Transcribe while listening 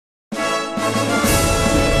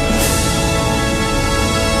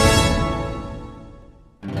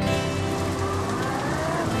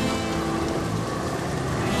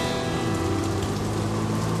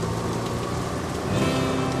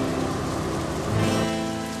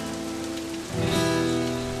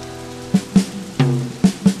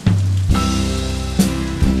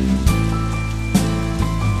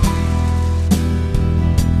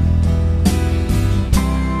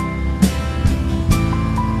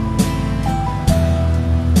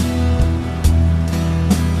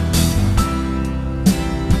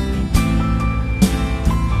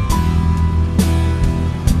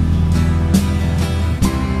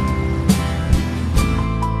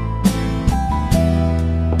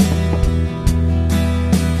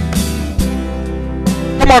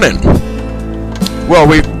come on in. Well,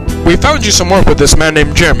 we found you some work with this man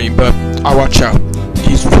named Jeremy, but I'll watch out.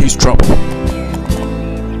 He's trouble.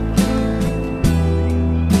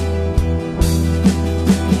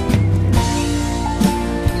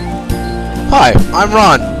 Hi, I'm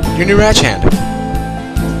Ron, your new ranch hand.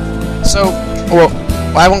 So, well,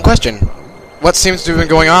 I have one question. What seems to have been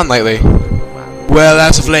going on lately? Well,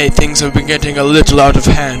 as of late, things have been getting a little out of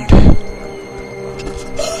hand.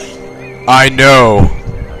 I know.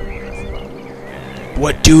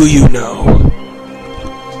 What do you know?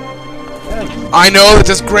 I know that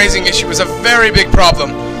this grazing issue is a very big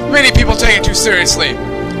problem. Many people take it too seriously.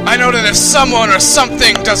 I know that if someone or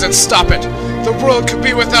something doesn't stop it, the world could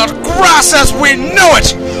be without grass as we know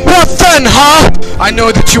it! What then, huh? I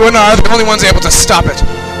know that you and I are the only ones able to stop it.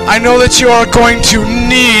 I know that you are going to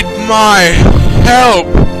need my help.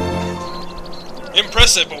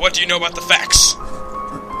 Impressive, but what do you know about the facts?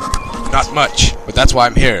 Not much, but that's why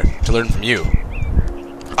I'm here, to learn from you.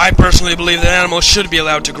 I personally believe that animals should be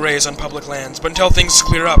allowed to graze on public lands, but until things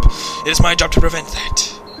clear up, it is my job to prevent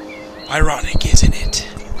that. Ironic, isn't it?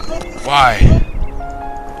 Why?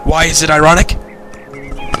 Why is it ironic?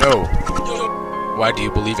 No. Why do you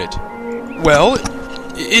believe it? Well,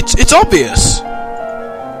 it's obvious.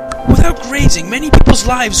 Without grazing, many people's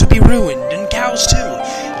lives would be ruined, and cows too.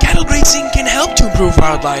 Cattle grazing can help to improve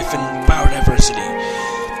wildlife and biodiversity.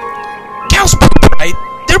 Cows poop, right?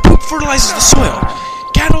 Their poop fertilizes the soil.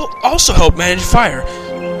 Cattle also help manage fire.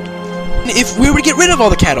 If we were to get rid of all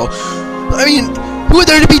the cattle, I mean, who are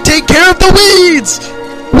there to take care of the weeds?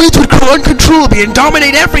 Weeds would grow uncontrollably and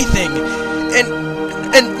dominate everything. And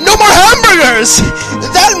no more hamburgers!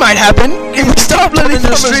 That might happen if we stop letting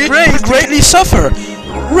industry greatly suffer.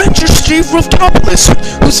 Rancher Steve Rooftopoulos,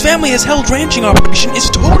 whose family has held ranching operation, is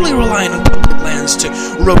totally reliant on public lands to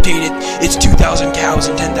rotate its 2,000 cows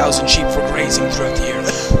and 10,000 sheep for grazing throughout the year.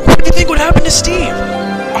 What do you think would happen to Steve?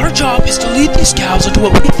 Our job is to lead these cows into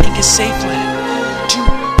what we think is safe land, to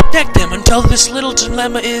protect them until this little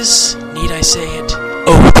dilemma is, need I say it,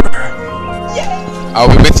 over. I'll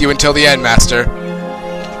be with you until the end, Master.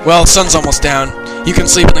 Well, sun's almost down. You can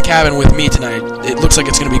sleep in the cabin with me tonight. It looks like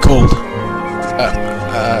it's gonna be cold.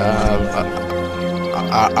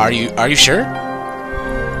 Are you sure?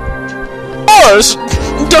 Of course!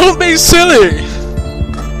 Don't be silly!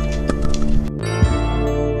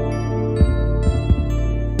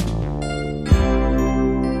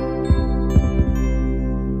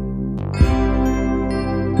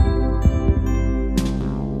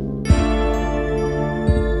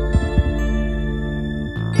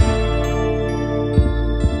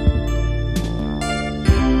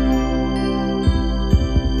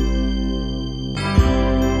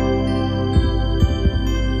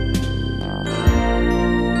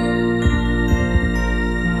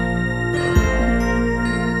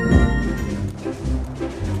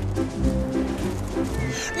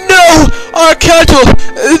 Our cattle!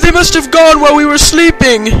 They must have gone while we were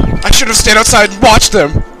sleeping! I should have stayed outside and watched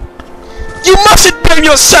them! You mustn't blame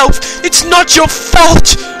yourself! It's not your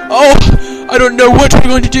fault! Oh, I don't know what we're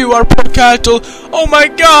going to do, our poor cattle! Oh my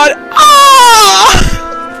god! Ah!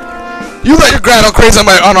 You let your cattle graze on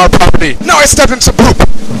our property! Now I stepped in some poop!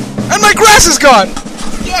 And my grass is gone!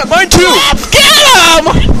 Yeah, mine too! Get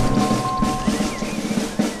him!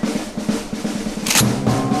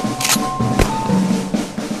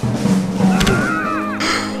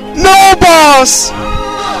 No, boss!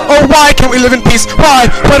 Oh, why can't we live in peace? Why?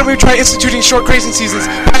 Why don't we try instituting short grazing seasons,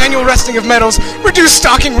 biannual resting of meadows, reduce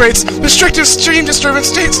stocking rates, restrictive stream disturbance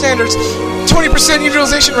state standards, 20%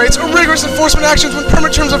 utilization rates, or rigorous enforcement actions when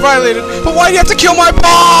permit terms are violated? But why do you have to kill my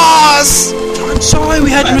boss? I'm sorry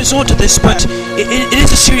we had to resort to this, but it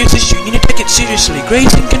is a serious issue. You need to take it seriously.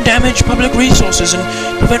 Grazing can damage public resources and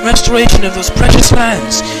prevent restoration of those precious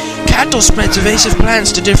lands. Cattle spreads invasive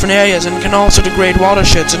plants to different areas and can also degrade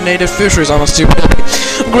watersheds and native fisheries almost too quickly.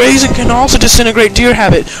 Grazing can also disintegrate deer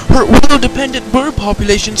habit, hurt willow-dependent bird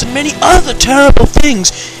populations, and many other terrible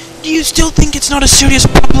things. Do you still think it's not a serious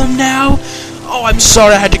problem now? Oh, I'm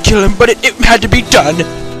sorry I had to kill him, but it had to be done.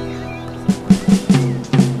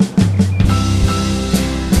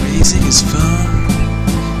 Grazing is fun.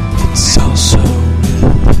 It's also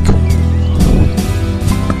really cool.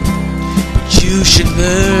 You should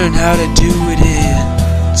learn how to do it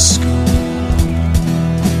in school.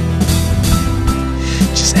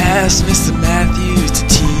 Just ask Mr. Matthews to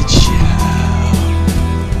teach you how.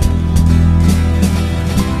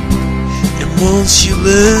 And once you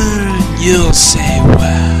learn, you'll say,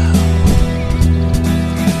 wow.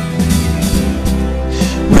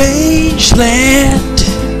 Rangeland,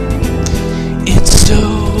 it's so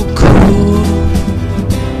cool.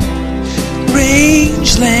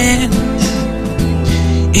 Rangeland.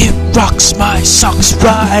 rocks my socks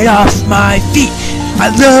right off my feet. I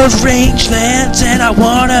love rangelands and I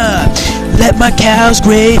wanna let my cows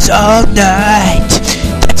graze all night.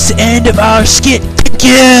 That's the end of our skit. Thank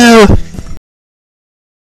you.